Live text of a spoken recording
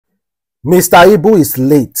Mr. Ibu is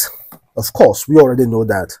late. Of course, we already know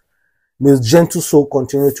that. May his gentle soul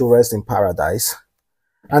continue to rest in paradise.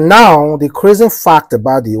 And now, the crazy fact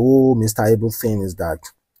about the whole Mr. Ibu thing is that,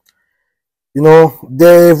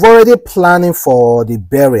 they've already planning for the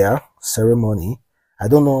burial ceremony. I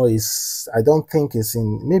don't know, I don't think it's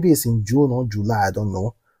maybe it's in June or July, I don't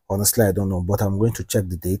know. Honestly, I don't know, but I'm going to check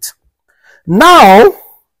the date. Now,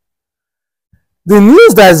 the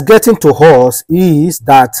news that is getting to us is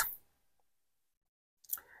that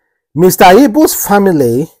Mr. Ibu's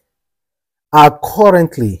family are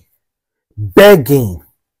currently begging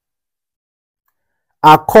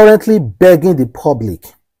the public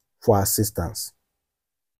for assistance.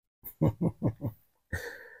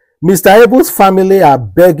 Mr. Ibu's family are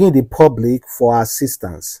begging the public for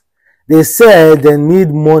assistance. They said they need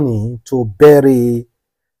money to bury,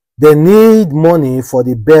 they need money for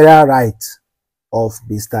the burial right of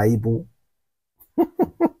Mr. Ibu.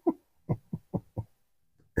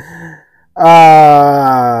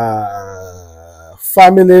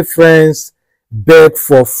 Family friends beg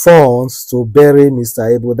for funds to bury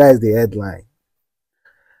Mr. Ibu. That is the headline.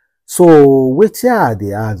 So wetin are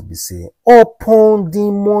the ask be say upon the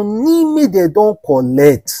money me they don't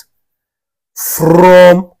collect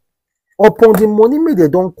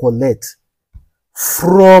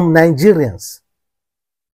from Nigerians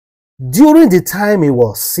during the time he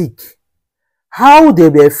was sick, how they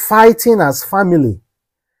were fighting as family,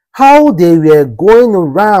 how they were going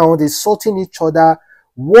around insulting each other,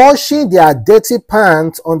 washing their dirty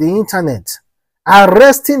pants on the internet,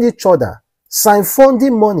 arresting each other, siphoned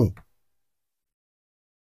money.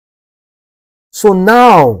 So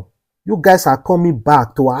now, you guys are coming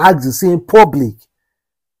back to ask the same public.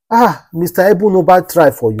 Mr. Ibu nobody try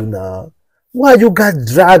for you now. Why you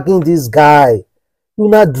guys dragging this guy? You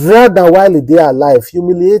not dragged him while he alive,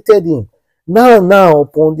 humiliated him. Now,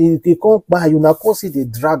 upon the come back, you not come see the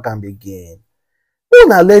drag him again. You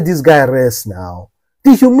not let this guy rest now.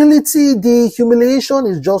 The humiliation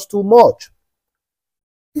is just too much.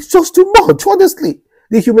 It's just too much, honestly.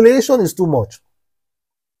 The humiliation is too much.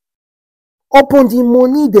 Upon the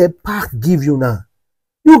money the park give you now,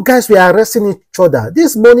 you guys were arresting each other.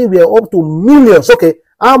 This money were up to millions. Okay,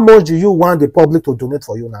 how much do you want the public to donate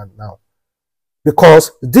for you now?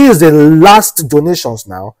 Because this is the last donations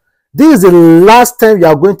now. This is the last time you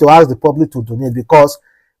are going to ask the public to donate, because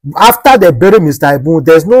after they bury Mr. Ibu,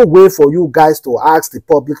 there's no way for you guys to ask the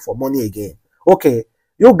public for money again. Okay,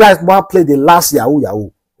 you guys want to play the last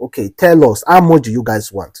Yahoo. Okay, tell us, how much do you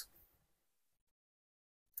guys want?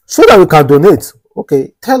 So that we can donate.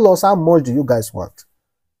 Okay, tell us how much do you guys want?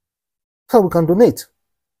 So we can donate.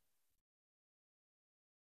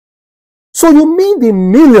 So you mean the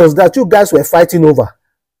millions that you guys were fighting over?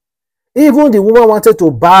 Even the woman wanted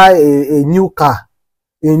to buy a new car,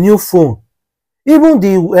 a new phone. Even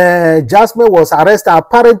the Jasmine was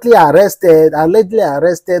allegedly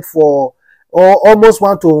arrested for, or almost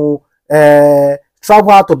want to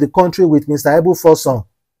travel out of the country with Mr. Ibu's first son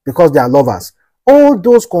because they are lovers. All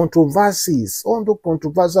those controversies, all the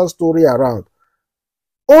controversial story around,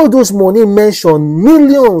 all those money mentioned,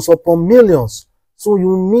 millions upon millions. So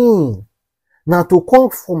you mean now to come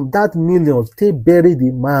from that millions, they bury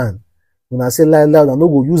the man. When I say like that, I no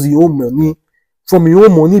go use your own money, from your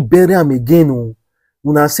own money bury him again.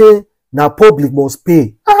 When I say now public must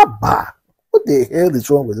pay, what the hell is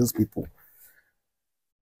wrong with those people?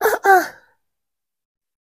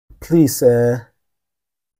 Please,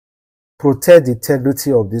 protect the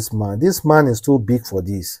integrity of this man. This man is too big for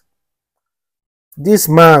this. This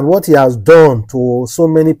man, what he has done to so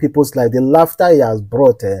many people's life, the laughter he has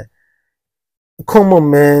brought. Come on,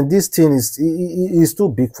 man, this thing is too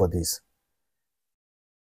big for this.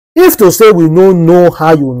 If to say we don't know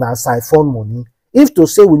how you na siphon money, if to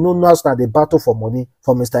say we don't know how the battle for money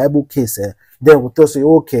for Mr. Ibu case, then we'll say,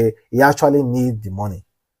 okay, he actually need the money.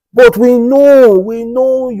 But we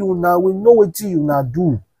know you now, we know what you now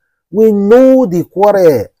do. We know the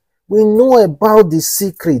quarrel. We know about the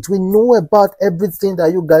secret. We know about everything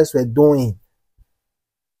that you guys were doing.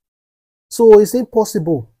 So it's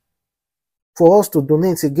impossible for us to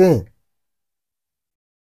donate again.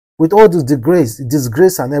 With all this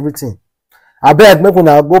disgrace and everything. I beg, make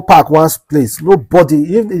una go park one place.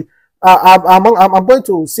 Nobody, I'm going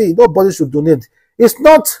to say nobody should donate. It's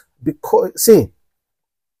not because, see,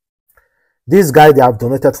 this guy, they have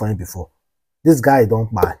donated for him before. This guy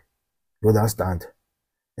don't buy. You understand?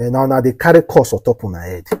 And now they carry cost on top of my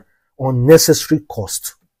head. Unnecessary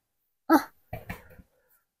cost.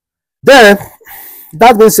 Then,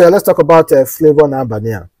 that being said, let's talk about Flavour and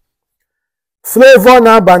Albania. Flavour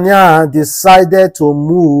Nabanya decided to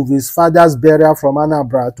move his father's burial from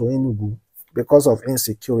Anambra to Enugu because of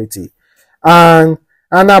insecurity. And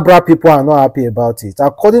Anambra people are not happy about it.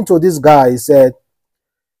 According to this guy, he said,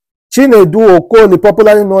 Chinedu Okoli,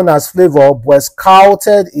 popularly known as Flavour, was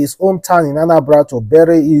scouted his hometown in Anambra to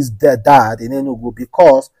bury his dad in Enugu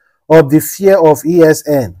because of the fear of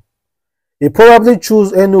ESN. He probably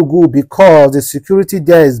chose Enugu because the security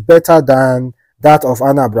there is better than that of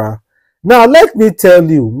Anambra. Now, let me tell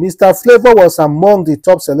you, Mr. Flavour was among the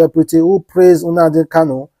top celebrities who praised Nnamdi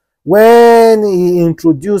Kanu when he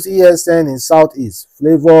introduced ESN in Southeast.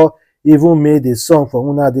 Flavour even made a song for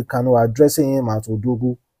Nnamdi Kanu addressing him as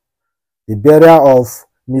Odogu. The burial of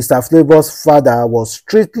Mr. Flavour's father was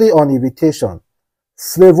strictly on invitation.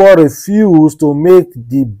 Flavour refused to make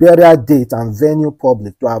the burial date and venue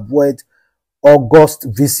public to avoid August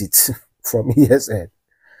visits from ESN.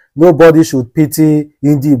 Nobody should pity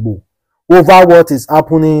Indigbo over what is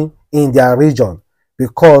happening in their region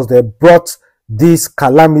because they brought this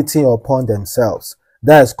calamity upon themselves.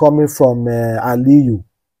 That is coming from Aliyu.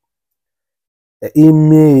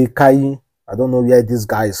 Ime Kai. I don't know where this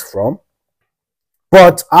guy is from.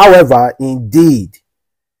 But, however, indeed,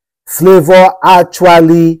 Flavour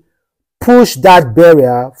actually pushed that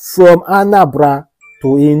barrier from Anambra to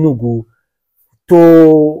Enugu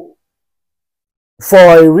for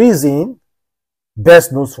a reason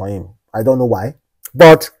best known for him. I don't know why.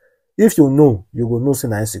 But if you know, you will know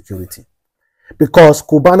in insecurity. Because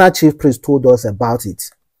Cubana chief priest told us about it.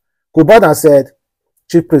 Cubana said,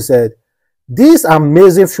 chief priest said, this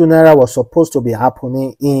amazing funeral was supposed to be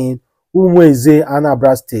happening in Umueze,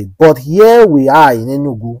 Anambra State. But here we are in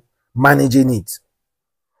Enugu managing it.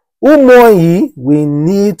 Umoyi, we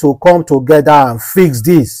need to come together and fix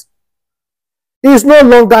this. It's no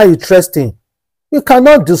longer interesting. We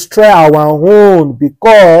cannot destroy our own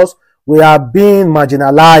because we are being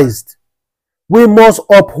marginalized. We must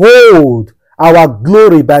uphold our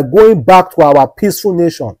glory by going back to our peaceful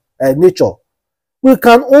nature. We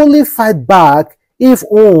can only fight back if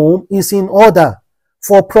home is in order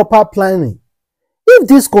for proper planning. If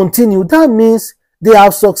this continues, that means they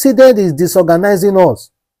have succeeded in disorganizing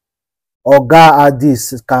us. Oga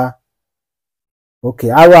Adiska. Okay,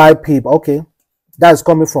 RIP. Okay, that's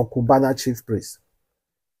coming from Cubana chief priest.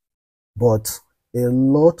 But a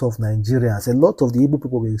lot of Nigerians, a lot of the Igbo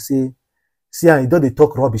people will say, see, you don't they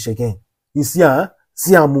talk rubbish again. You see,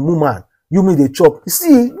 see, Mumu man, you mean they chop. You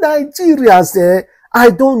see, Nigerians, I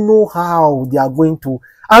don't know how they are going to.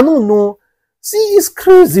 I don't know. See, it's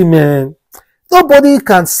crazy, man. Nobody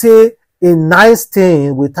can say a nice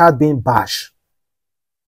thing without being bashed.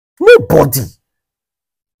 Nobody.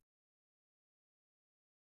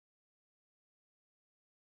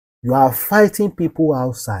 You are fighting people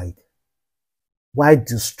outside while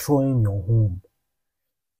destroying your home.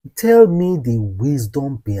 Tell me the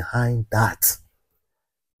wisdom behind that.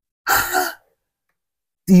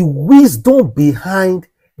 The wisdom behind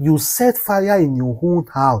you set fire in your own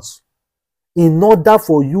house in order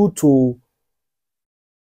for you to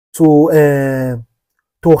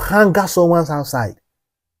hang out someone's outside.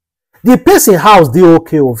 The person house they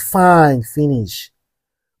okay or fine finish,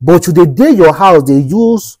 but to the day your house they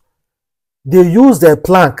use the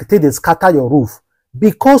plank till they scatter your roof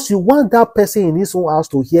because you want that person in his own house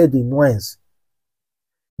to hear the noise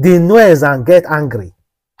and get angry.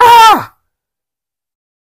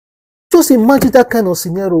 Just imagine that kind of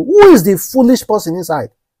scenario. Who is the foolish person inside?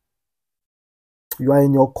 You are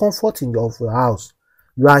in your comfort in your house.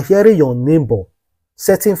 You are hearing your neighbor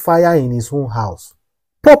setting fire in his own house.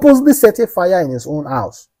 Purposely setting fire in his own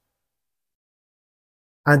house.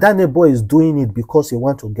 And that neighbor is doing it because he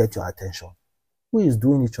wants to get your attention. Who is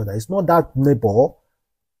doing each other? It's not that neighbor.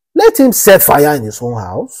 Let him set fire in his own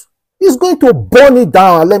house. He's going to burn it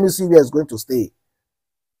down and let me see where it's going to stay.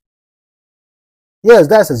 Yes,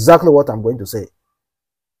 that's exactly what I'm going to say.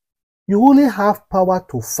 You only have power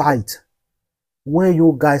to fight when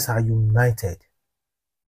you guys are united.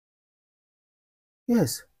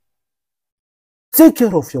 Yes. Take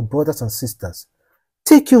care of your brothers and sisters.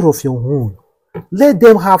 Take care of your own. Let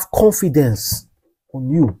them have confidence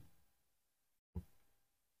on you.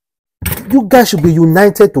 You guys should be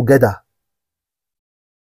united together.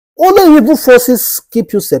 Only evil forces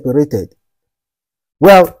keep you separated.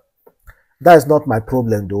 Well, that is not my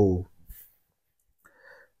problem though.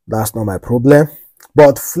 That's not my problem.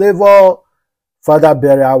 But Flavour father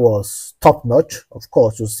burial was top notch. Of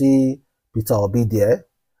course, you see Peter Obi there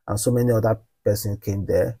and so many other persons came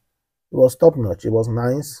there. It was top notch. It was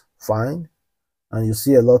nice, fine. And you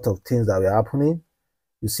see a lot of things that were happening.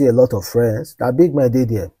 You see a lot of friends. That big man did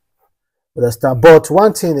there. Understand? But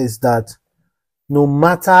one thing is that No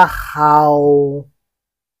matter how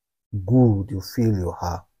good you feel you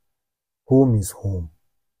are, home is home.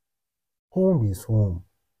 Home is home.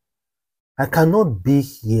 I cannot be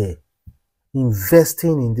here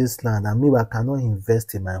investing in this land, and maybe I cannot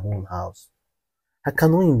invest in my own house. I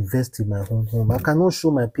cannot invest in my own home. I cannot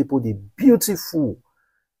show my people the beautiful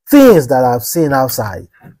things that I've seen outside.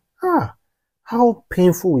 How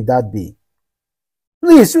painful will that be?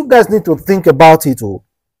 Please, you guys need to think about it. Oh,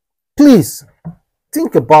 please,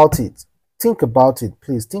 think about it. Think about it.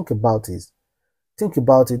 Please, think about it. Think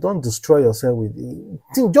about it. Don't destroy yourself with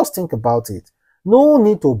it. Just think about it. No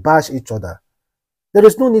need to bash each other. There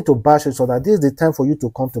is no need to bash each other. This is the time for you to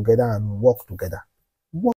come together and work together.